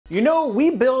You know,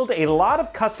 we build a lot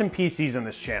of custom PCs on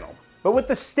this channel, but with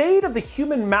the state of the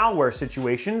human malware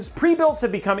situations, pre-builds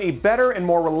have become a better and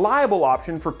more reliable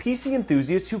option for PC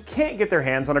enthusiasts who can't get their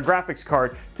hands on a graphics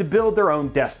card to build their own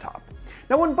desktop.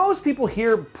 Now, when most people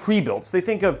hear pre-builds, they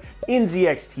think of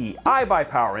NZXT,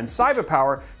 iBuyPower, and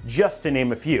CyberPower, just to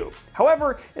name a few.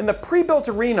 However, in the pre-built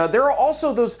arena, there are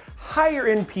also those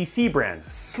higher-end PC brands,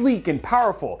 sleek and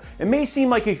powerful. It may seem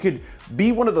like it could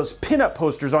be one of those pinup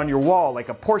posters on your wall, like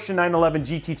a Porsche 911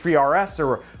 GT3 RS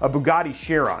or a Bugatti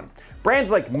Chiron.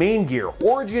 Brands like Maingear,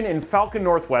 Origin, and Falcon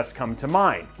Northwest come to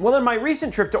mind. Well, in my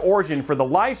recent trip to Origin for the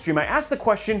live stream, I asked the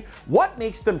question, what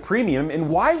makes them premium and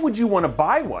why would you want to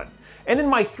buy one? And in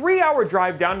my 3-hour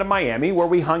drive down to Miami, where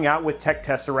we hung out with Tech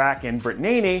Tesseract and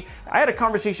Brittany, I had a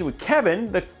conversation with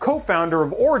Kevin, the co-founder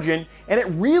of Origin, and it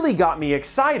really got me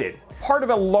excited. Part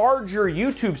of a larger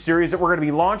YouTube series that we're going to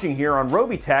be launching here on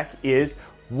Robeytech is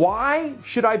why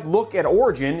should I look at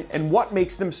Origin and what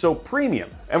makes them so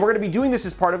premium? And we're going to be doing this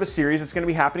as part of a series that's going to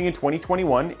be happening in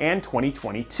 2021 and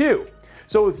 2022.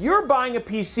 So if you're buying a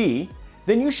PC,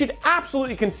 then you should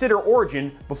absolutely consider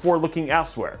Origin before looking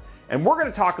elsewhere. And we're going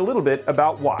to talk a little bit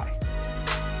about why.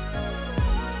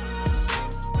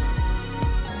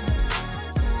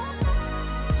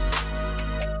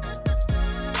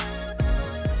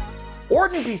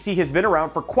 Origin PC has been around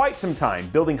for quite some time,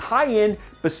 building high-end,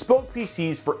 bespoke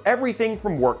PCs for everything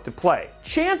from work to play.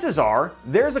 Chances are,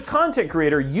 there's a content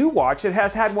creator you watch that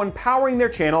has had one powering their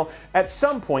channel at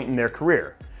some point in their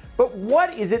career. But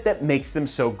what is it that makes them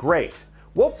so great?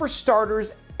 Well, for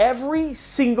starters, every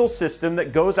single system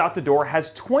that goes out the door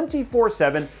has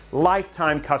 24/7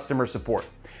 lifetime customer support.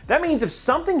 That means if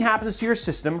something happens to your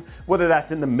system, whether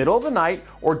that's in the middle of the night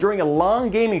or during a long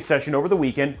gaming session over the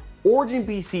weekend, Origin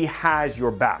PC has your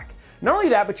back. Not only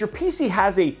that, but your PC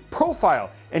has a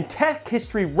profile and tech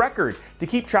history record to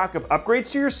keep track of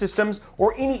upgrades to your systems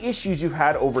or any issues you've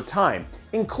had over time,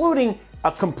 including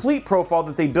a complete profile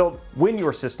that they built when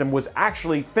your system was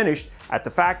actually finished at the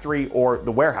factory or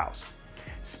the warehouse.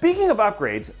 Speaking of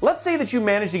upgrades, let's say that you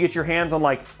managed to get your hands on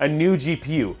like a new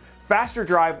GPU, faster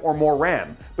drive, or more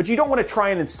RAM, but you don't want to try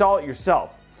and install it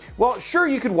yourself. Well, sure,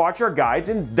 you could watch our guides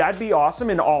and that'd be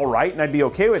awesome and all right, and I'd be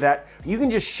okay with that. You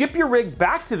can just ship your rig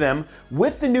back to them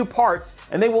with the new parts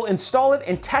and they will install it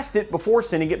and test it before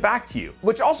sending it back to you.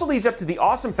 Which also leads up to the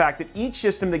awesome fact that each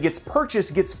system that gets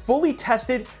purchased gets fully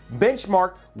tested,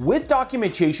 benchmarked with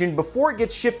documentation before it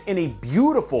gets shipped in a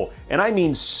beautiful, and I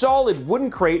mean solid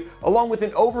wooden crate along with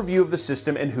an overview of the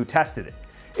system and who tested it.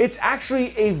 It's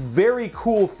actually a very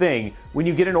cool thing when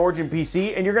you get an Origin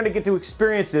PC, and you're going to get to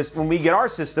experience this when we get our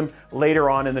system later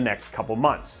on in the next couple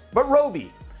months. But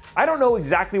Robey, I don't know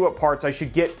exactly what parts I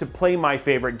should get to play my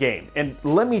favorite game. And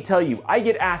let me tell you, I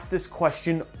get asked this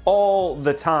question all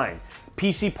the time.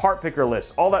 PC part picker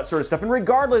lists, all that sort of stuff. And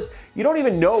regardless, you don't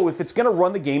even know if it's going to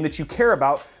run the game that you care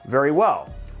about very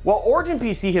well. Well, Origin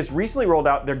PC has recently rolled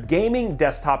out their Gaming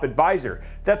Desktop Advisor.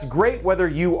 That's great whether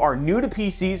you are new to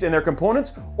PCs and their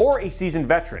components or a seasoned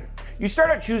veteran. You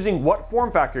start out choosing what form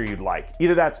factor you'd like.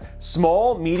 Either that's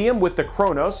small, medium with the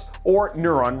Chronos, or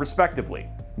Neuron respectively.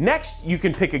 Next, you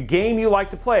can pick a game you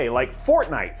like to play, like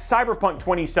Fortnite, Cyberpunk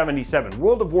 2077,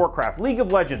 World of Warcraft, League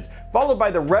of Legends, followed by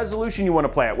the resolution you want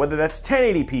to play at, whether that's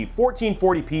 1080p,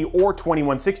 1440p, or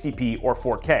 2160p, or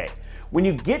 4K. When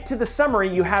you get to the summary,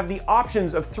 you have the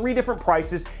options of 3 different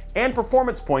prices and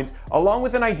performance points, along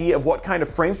with an idea of what kind of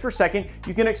frames per second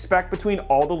you can expect between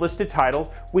all the listed titles,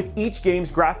 with each game's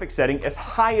graphics setting as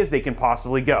high as they can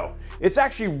possibly go. It's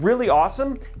actually really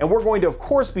awesome, and we're going to of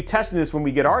course be testing this when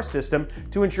we get our system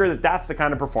to ensure that that's the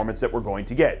kind of performance that we're going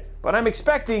to get. But I'm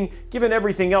expecting, given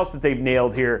everything else that they've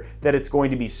nailed here, that it's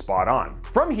going to be spot on.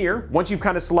 From here, once you've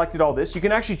kind of selected all this, you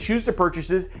can actually choose to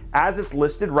purchase it as it's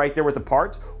listed right there with the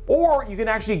parts, or you can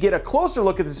actually get a closer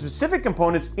look at the specific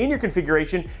components in your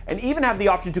configuration and even have the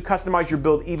option to customize your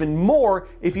build even more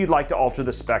if you'd like to alter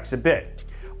the specs a bit.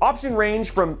 Options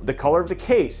range from the color of the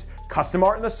case, custom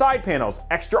art in the side panels,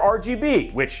 extra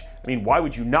RGB, which, I mean, why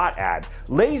would you not add?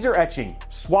 Laser etching,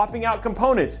 swapping out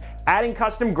components, adding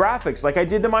custom graphics like I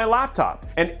did to my laptop.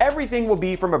 And everything will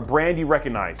be from a brand you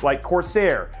recognize, like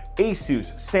Corsair,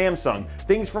 Asus, Samsung,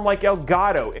 things from like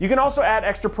Elgato. You can also add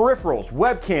extra peripherals,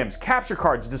 webcams, capture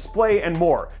cards, display, and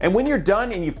more. And when you're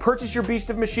done and you've purchased your beast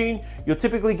of machine, you'll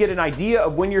typically get an idea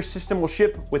of when your system will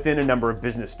ship within a number of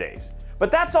business days.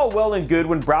 But that's all well and good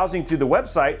when browsing through the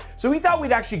website, so we thought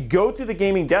we'd actually go through the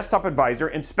Gaming Desktop Advisor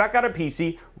and spec out a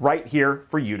PC right here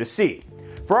for you to see.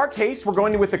 For our case, we're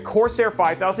going with the Corsair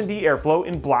 5000D Airflow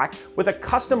in black with a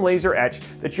custom laser etch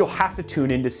that you'll have to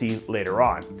tune in to see later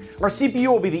on. Our CPU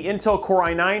will be the Intel Core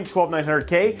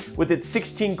i9-12900K with its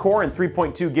 16-core and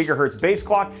 3.2 GHz base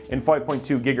clock and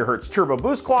 5.2 GHz turbo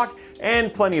boost clock,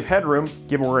 and plenty of headroom,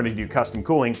 given we're going to do custom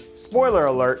cooling, spoiler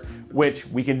alert, which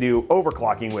we can do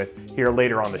overclocking with here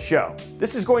later on the show.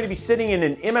 This is going to be sitting in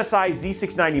an MSI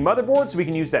Z690 motherboard, so we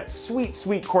can use that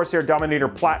sweet Corsair Dominator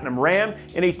Platinum RAM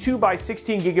in a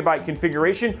 2x16GB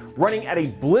configuration running at a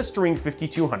blistering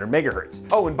 5200 MHz.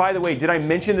 Oh, and by the way, did I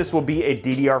mention this will be a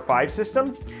DDR5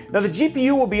 system? Now the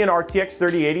GPU will be an RTX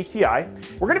 3080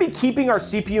 Ti. We're going to be keeping our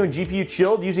CPU and GPU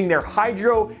chilled using their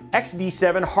Hydro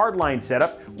XD7 hardline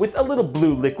setup with a little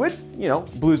blue liquid. You know,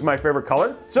 blue's my favorite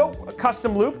color. So a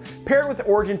custom loop paired with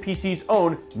Origin PC's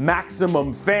own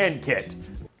Maximum fan kit.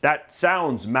 That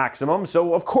sounds maximum,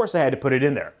 so of course I had to put it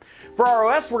in there. For our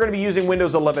OS, we're going to be using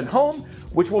Windows 11 Home,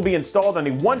 which will be installed on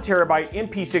a 1TB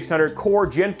MP600 Core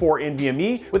Gen 4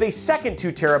 NVMe with a second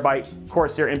 2TB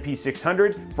Corsair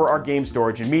MP600 for our game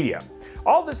storage and media.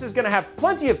 All this is going to have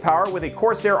plenty of power with a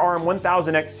Corsair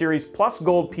RM1000X Series Plus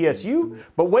Gold PSU,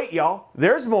 but wait y'all,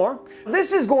 there's more.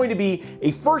 This is going to be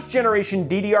a first generation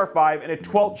DDR5 and a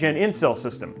 12th gen Intel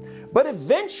system. But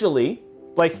eventually,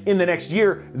 like in the next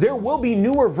year, there will be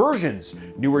newer versions,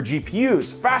 newer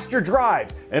GPUs, faster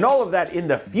drives, and all of that in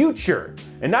the future,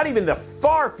 and not even the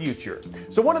far future.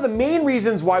 So one of the main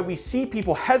reasons why we see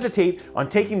people hesitate on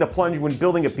taking the plunge when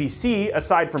building a PC,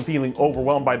 aside from feeling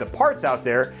overwhelmed by the parts out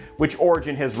there, which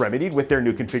Origin has remedied with their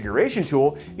new configuration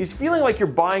tool, is feeling like you're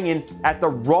buying in at the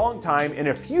wrong time. In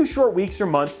a few short weeks or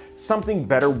months, something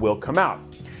better will come out.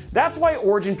 That's why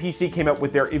Origin PC came up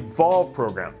with their Evolve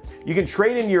program. You can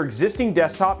trade in your existing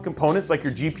desktop components like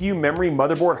your GPU, memory,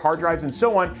 motherboard, hard drives, and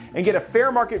so on, and get a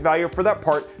fair market value for that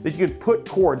part that you can put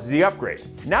towards the upgrade.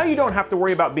 Now you don't have to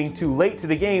worry about being too late to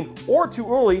the game or too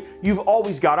early. You've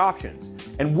always got options.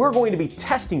 And we're going to be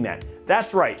testing that.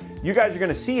 That's right. You guys are going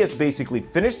to see us basically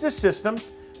finish this system.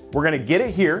 We're going to get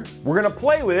it here, we're going to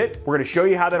play with it, we're going to show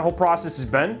you how that whole process has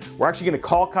been, we're actually going to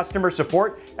call customer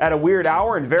support at a weird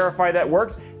hour and verify that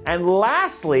works, and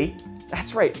lastly,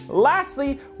 that's right,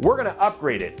 lastly, we're going to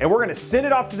upgrade it, and we're going to send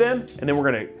it off to them, and then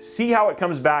we're going to see how it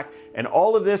comes back, and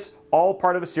all of this, all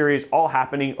part of a series, all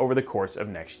happening over the course of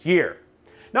next year.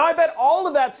 Now I bet all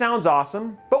of that sounds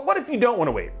awesome, but what if you don't want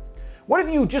to wait? What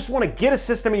if you just want to get a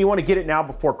system and you want to get it now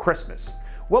before Christmas?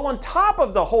 Well, on top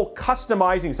of the whole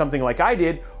customizing something like I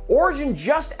did, Origin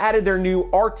just added their new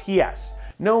RTS.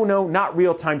 No, not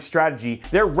real-time strategy.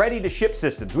 They're ready to ship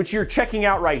systems, which you're checking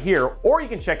out right here, or you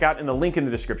can check out in the link in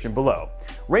the description below.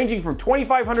 Ranging from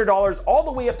 $2,500 all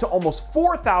the way up to almost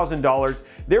 $4,000,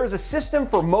 there is a system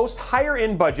for most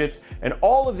higher-end budgets, and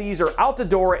all of these are out the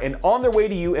door and on their way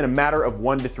to you in a matter of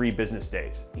 1 to 3 business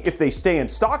days. If they stay in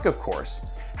stock, of course.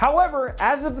 However,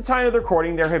 as of the time of the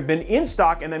recording, there have been in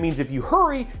stock, and that means if you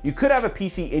hurry, you could have a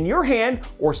PC in your hand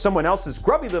or someone else's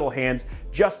grubby little hands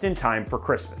just in time for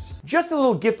Christmas. Just a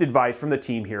little gift advice from the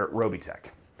team here at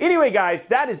Robeytech. Anyway guys,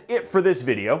 that is it for this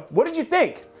video. What did you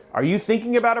think? Are you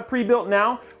thinking about a pre-built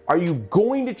now? Are you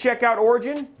going to check out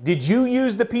Origin? Did you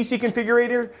use the PC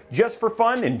configurator just for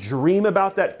fun and dream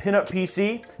about that pinup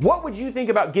PC? What would you think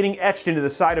about getting etched into the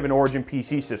side of an Origin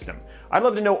PC system? I'd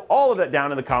love to know all of that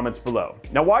down in the comments below.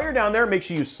 Now while you're down there, make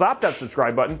sure you slap that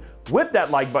subscribe button, whip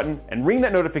that like button, and ring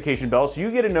that notification bell so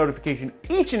you get a notification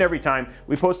each and every time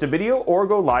we post a video or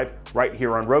go live right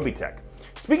here on Robeytech.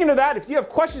 Speaking of that, if you have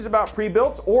questions about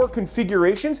pre-builts or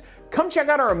configurations, come check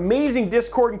out our amazing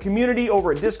Discord and community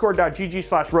over at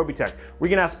discord.gg/Robeytech, where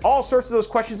you can ask all sorts of those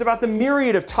questions about the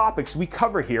myriad of topics we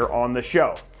cover here on the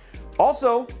show.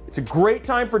 Also, it's a great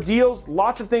time for deals,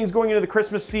 lots of things going into the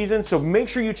Christmas season, so make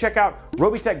sure you check out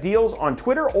Robeytech Deals on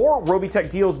Twitter or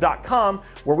robeytechdeals.com,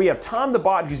 where we have Tom the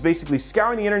bot who's basically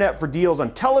scouring the internet for deals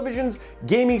on televisions,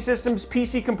 gaming systems,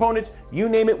 PC components, you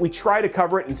name it, we try to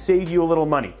cover it and save you a little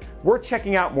money. We're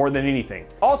checking out more than anything.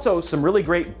 Also, some really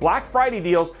great Black Friday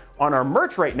deals on our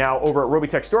merch right now over at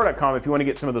robeytechstore.com if you want to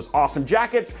get some of those awesome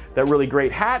jackets, that really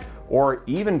great hat, or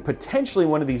even potentially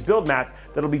one of these build mats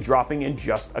that'll be dropping in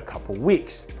just a couple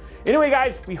weeks. Anyway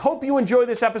guys, we hope you enjoy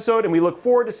this episode and we look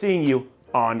forward to seeing you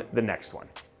on the next one.